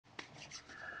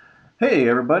Hey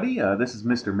everybody, this is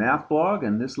Mrmathblog,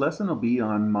 and this lesson will be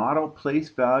on model place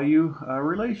value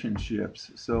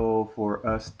relationships. So for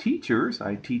us teachers,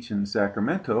 I teach in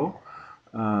Sacramento.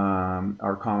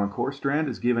 Our Common Core strand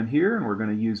is given here, and we're going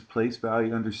to use place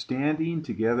value understanding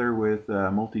together with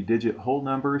multi-digit whole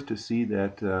numbers to see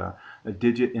that a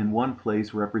digit in one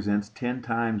place represents 10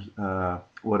 times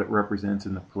what it represents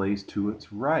in the place to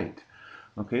its right.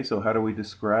 Okay, so how do we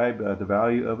describe the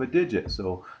value of a digit?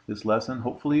 So this lesson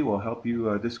hopefully will help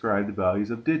you describe the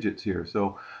values of digits here.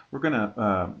 So we're going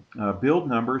to build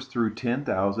numbers through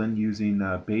 10,000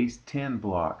 using base 10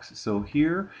 blocks. So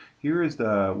here is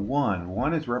the 1.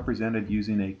 1 is represented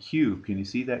using a cube. Can you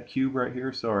see that cube right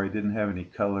here? Sorry, I didn't have any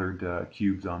colored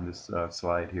cubes on this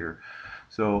slide here.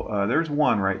 So there's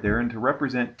 1 right there, and to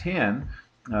represent 10,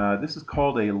 this is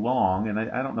called a long, and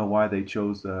I don't know why they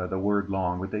chose the word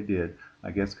long, but they did. I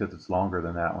guess because it's longer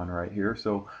than that one right here.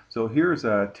 So here's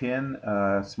 10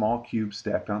 small cubes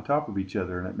stacked on top of each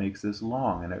other, and it makes this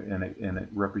long, and it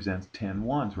represents 10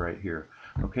 ones right here.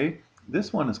 Okay,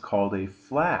 this one is called a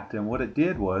flat, and what it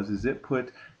did was it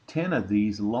put 10 of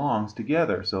these longs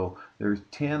together. So there's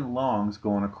 10 longs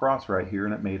going across right here,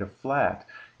 and it made a flat.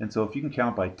 And so if you can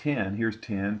count by 10, here's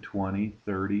 10, 20,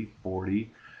 30,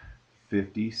 40,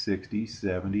 50, 60,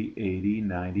 70, 80,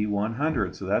 90,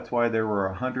 100. So that's why there were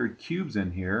 100 cubes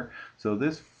in here. So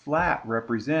this flat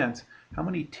represents, how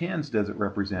many tens does it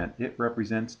represent? It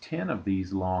represents 10 of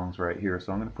these longs right here.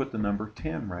 So I'm going to put the number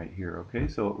 10 right here. Okay,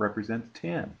 so it represents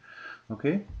 10.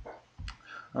 Okay,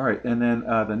 all right, and then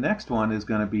the next one is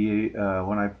going to be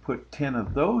when I put 10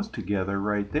 of those together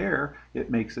right there, it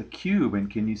makes a cube.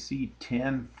 And can you see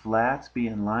 10 flats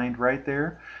being lined right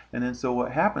there? And then so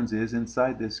what happens is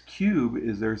inside this cube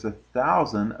is there's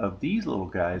 1,000 of these little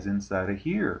guys inside of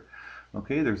here.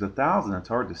 Okay, there's 1,000. It's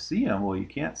hard to see them. Well, you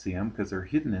can't see them because they're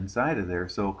hidden inside of there.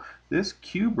 So this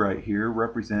cube right here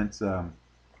represents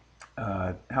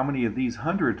how many of these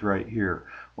hundreds right here?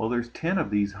 Well, there's 10 of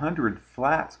these 100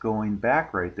 flats going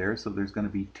back right there, so there's going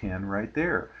to be 10 right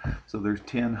there. So there's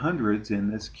 10 hundreds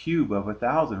in this cube of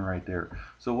 1,000 right there.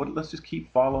 So let's just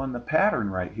keep following the pattern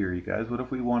right here, you guys. What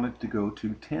if we wanted to go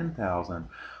to 10,000?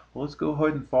 Well, let's go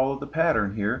ahead and follow the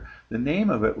pattern here. The name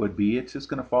of it would be, it's just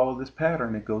going to follow this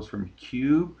pattern. It goes from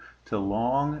cube to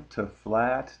long to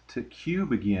flat to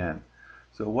cube again.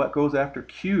 So what goes after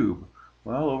cube?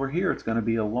 Well, over here it's going to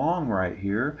be a long right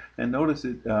here, and notice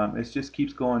it just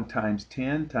keeps going times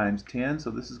 10 times 10, so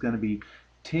this is going to be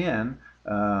 10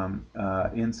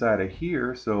 inside of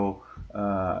here, so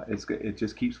it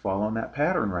just keeps following that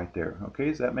pattern right there. Okay,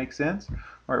 does that make sense?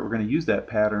 All right, we're going to use that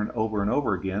pattern over and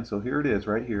over again, so here it is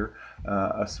right here.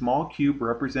 A small cube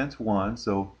represents 1,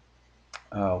 so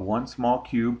 1 small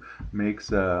cube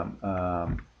makes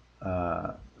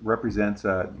represents,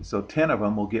 so 10 of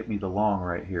them will get me the long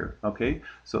right here. Okay,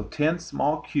 so 10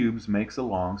 small cubes makes a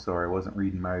long. Sorry, I wasn't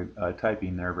reading my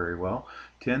typing there very well.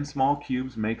 10 small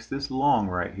cubes makes this long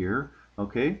right here.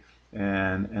 Okay,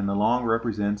 and the long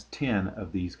represents 10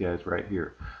 of these guys right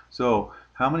here. So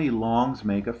how many longs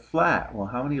make a flat? Well,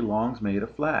 how many longs made a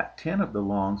flat? 10 of the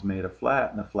longs made a flat,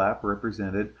 and the flat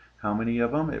represented how many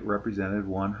of them? It represented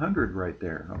 100 right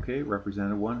there. Okay, it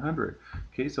represented 100.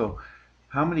 Okay, so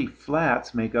how many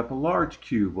flats make up a large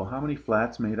cube? Well, how many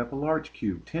flats made up a large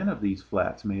cube? 10 of these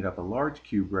flats made up a large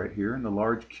cube right here, and the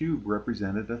large cube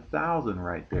represented 1,000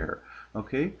 right there.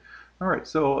 Okay? All right,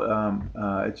 so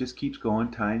it just keeps going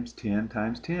times 10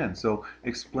 times 10. So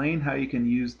explain how you can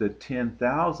use the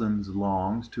 10,000s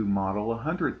longs to model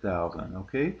 100,000.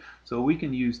 Okay? So we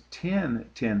can use 10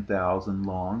 10,000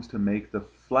 longs to make the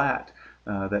flat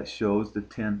that shows the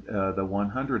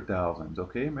 100,000s.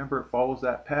 Okay, remember it follows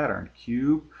that pattern: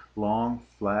 cube, long,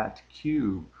 flat,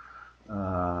 cube,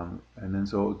 and then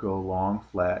so it would go long,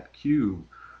 flat, cube,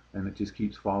 and it just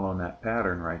keeps following that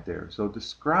pattern right there. So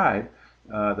describe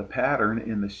the pattern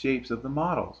in the shapes of the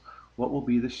models. What will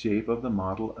be the shape of the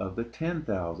model of the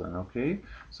 10,000? Okay,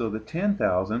 so the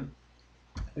 10,000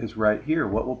 is right here.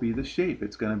 What will be the shape?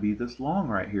 It's going to be this long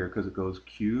right here because it goes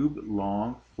cube,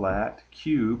 long, flat,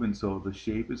 cube, and so the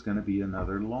shape is going to be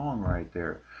another long right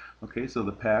there. Okay, so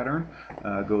the pattern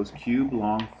goes cube,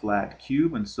 long, flat,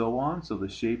 cube, and so on. So the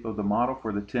shape of the model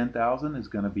for the 10,000 is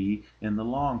going to be in the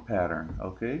long pattern.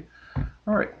 Okay,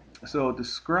 all right, so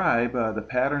describe the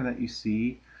pattern that you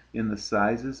see in the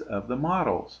sizes of the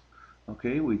models.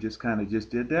 Okay, we just kind of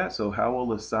did that. So how will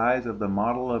the size of the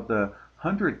model of the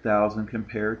 100,000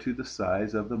 compare to the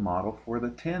size of the model for the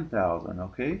 10,000?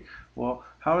 Okay, well,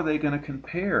 how are they going to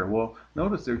compare? Well,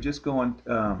 notice they're just going,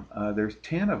 there's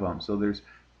 10 of them. So there's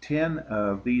 10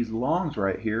 of these longs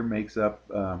right here makes up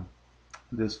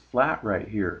this flat right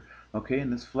here. Okay,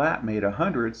 and this flat made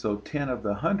 100, so 10 of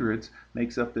the hundreds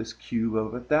makes up this cube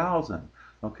of 1,000.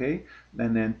 Okay,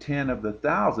 and then 10 of the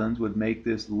thousands would make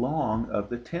this long of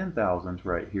the 10,000s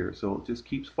right here. So it just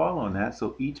keeps following that.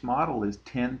 So each model is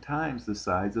 10 times the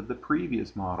size of the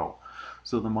previous model.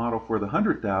 So the model for the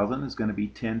 100,000 is going to be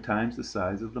 10 times the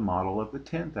size of the model of the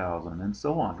 10,000, and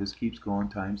so on. This keeps going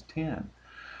times 10.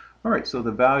 All right, so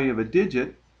the value of a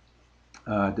digit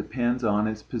depends on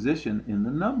its position in the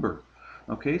number.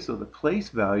 Okay, so the place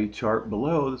value chart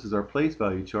below, this is our place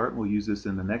value chart, and we'll use this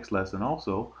in the next lesson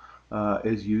also,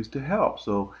 is used to help.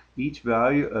 So each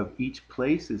value of each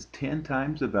place is 10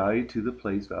 times the value to the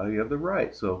place value of the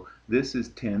right. So this is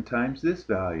 10 times this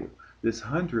value. This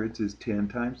hundreds is 10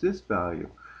 times this value.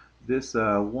 This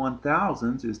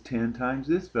 1,000s is 10 times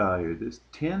this value. This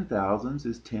 10,000s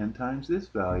is 10 times this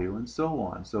value, and so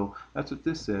on. So that's what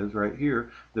this says right here.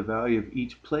 The value of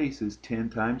each place is 10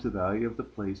 times the value of the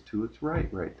place to its right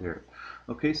there.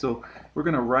 Okay, so we're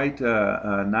going to write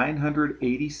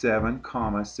 987,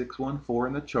 614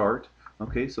 in the chart.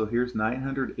 Okay, so here's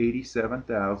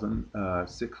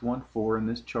 987,614 in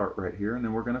this chart right here, and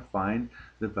then we're going to find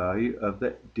the value of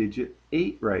the digit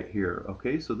 8 right here.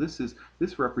 Okay, so this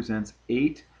represents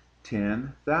 8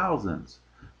 10,000s.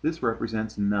 This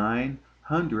represents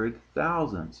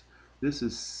 900,000s. This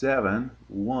is 7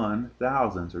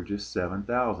 1,000s, or just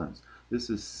 7,000s.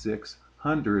 This is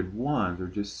 600 ones, or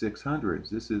just 600s.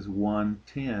 This is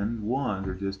 110 ones,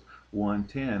 or just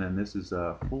 110, and this is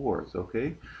fours.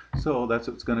 Okay, so that's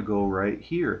what's going to go right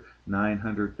here.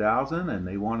 900,000, and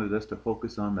they wanted us to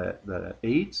focus on the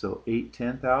 8, so 8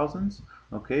 10,000s.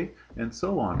 Okay, and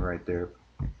so on right there.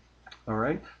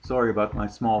 Alright, sorry about my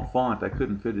small font. I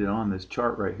couldn't fit it on this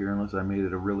chart right here unless I made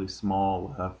it a really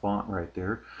small font right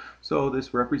there. So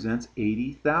this represents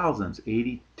 80,000s.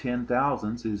 80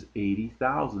 10,000s is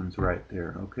 80,000s right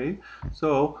there. Okay,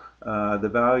 so the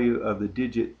value of the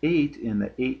digit 8 in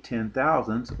the 8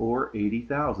 10,000s, or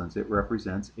 80,000s, it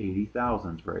represents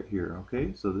 80,000s right here.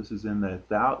 Okay, so this is in the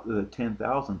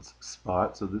 10,000s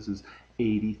spot, so this is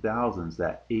 80,000s.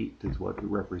 That 8 is what it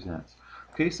represents.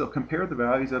 Okay, so compare the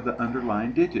values of the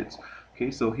underlined digits.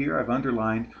 Okay, so here I've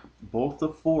underlined both the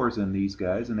 4's in these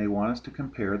guys, and they want us to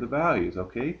compare the values.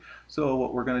 Okay, so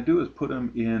what we're going to do is put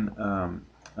them in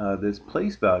this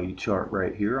place value chart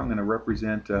right here. I'm going to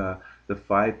represent the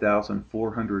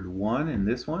 5,401 in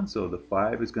this one. So the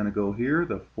 5 is going to go here,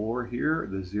 the 4 here,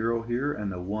 the 0 here, and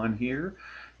the 1 here.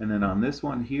 And then on this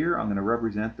one here, I'm going to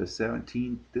represent the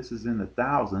 17. This is in the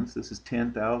thousands. This is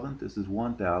 10,000. This is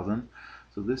 1,000.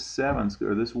 So this 7's,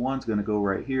 or this 1's going to go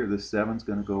right here. This 7's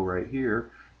going to go right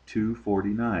here.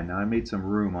 249. Now I made some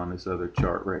room on this other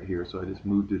chart right here, so I just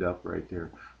moved it up right there.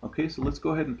 Okay, so let's go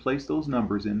ahead and place those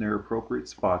numbers in their appropriate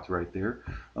spots right there.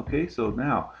 Okay, so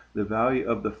now the value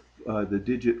of the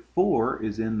digit 4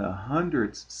 is in the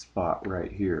hundreds spot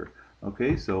right here.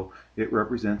 Okay, so it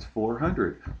represents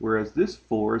 400, whereas this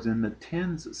 4 is in the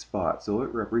tens spot, so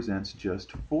it represents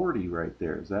just 40 right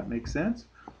there. Does that make sense?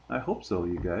 I hope so,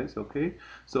 you guys. Okay,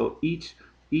 so each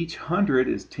 100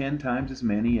 is 10 times as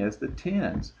many as the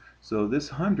tens. So this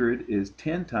 100 is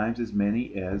 10 times as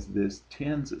many as this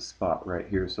tens spot right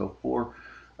here. So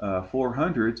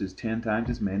 400s is 10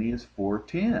 times as many as 4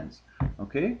 tens.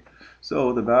 Okay,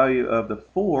 so the value of the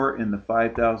 4 in the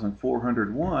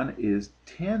 5,401 is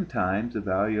 10 times the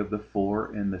value of the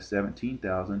 4 in the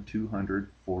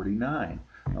 17,249.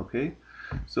 Okay,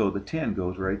 so the 10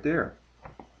 goes right there.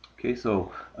 Okay,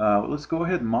 so let's go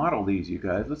ahead and model these, you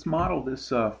guys. Let's model this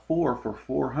 4 for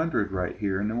 400 right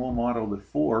here, and then we'll model the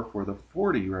 4 for the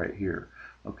 40 right here.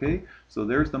 Okay, so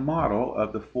there's the model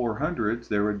of the 400s.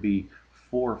 There would be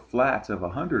 4 flats of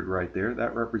 100 right there.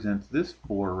 That represents this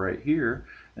 4 right here.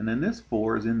 And then this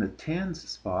 4 is in the tens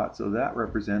spot, so that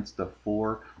represents the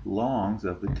 4 longs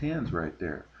of the tens right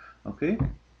there. Okay,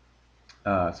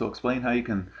 so explain how you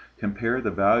can compare the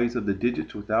values of the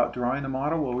digits without drawing a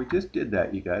model. Well, we just did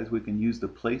that, you guys. We can use the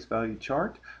place value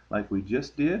chart like we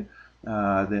just did.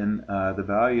 Then the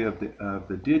value of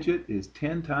the digit is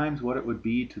 10 times what it would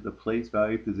be to the place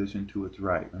value position to its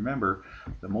right. Remember,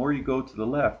 the more you go to the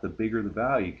left, the bigger the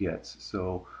value gets.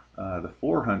 So the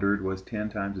 400 was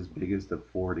 10 times as big as the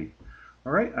 40.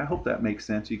 All right, I hope that makes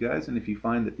sense, you guys. And if you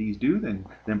find that these do, then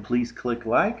please click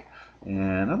like.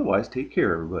 And otherwise, take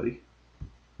care, everybody.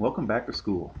 Welcome back to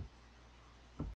school.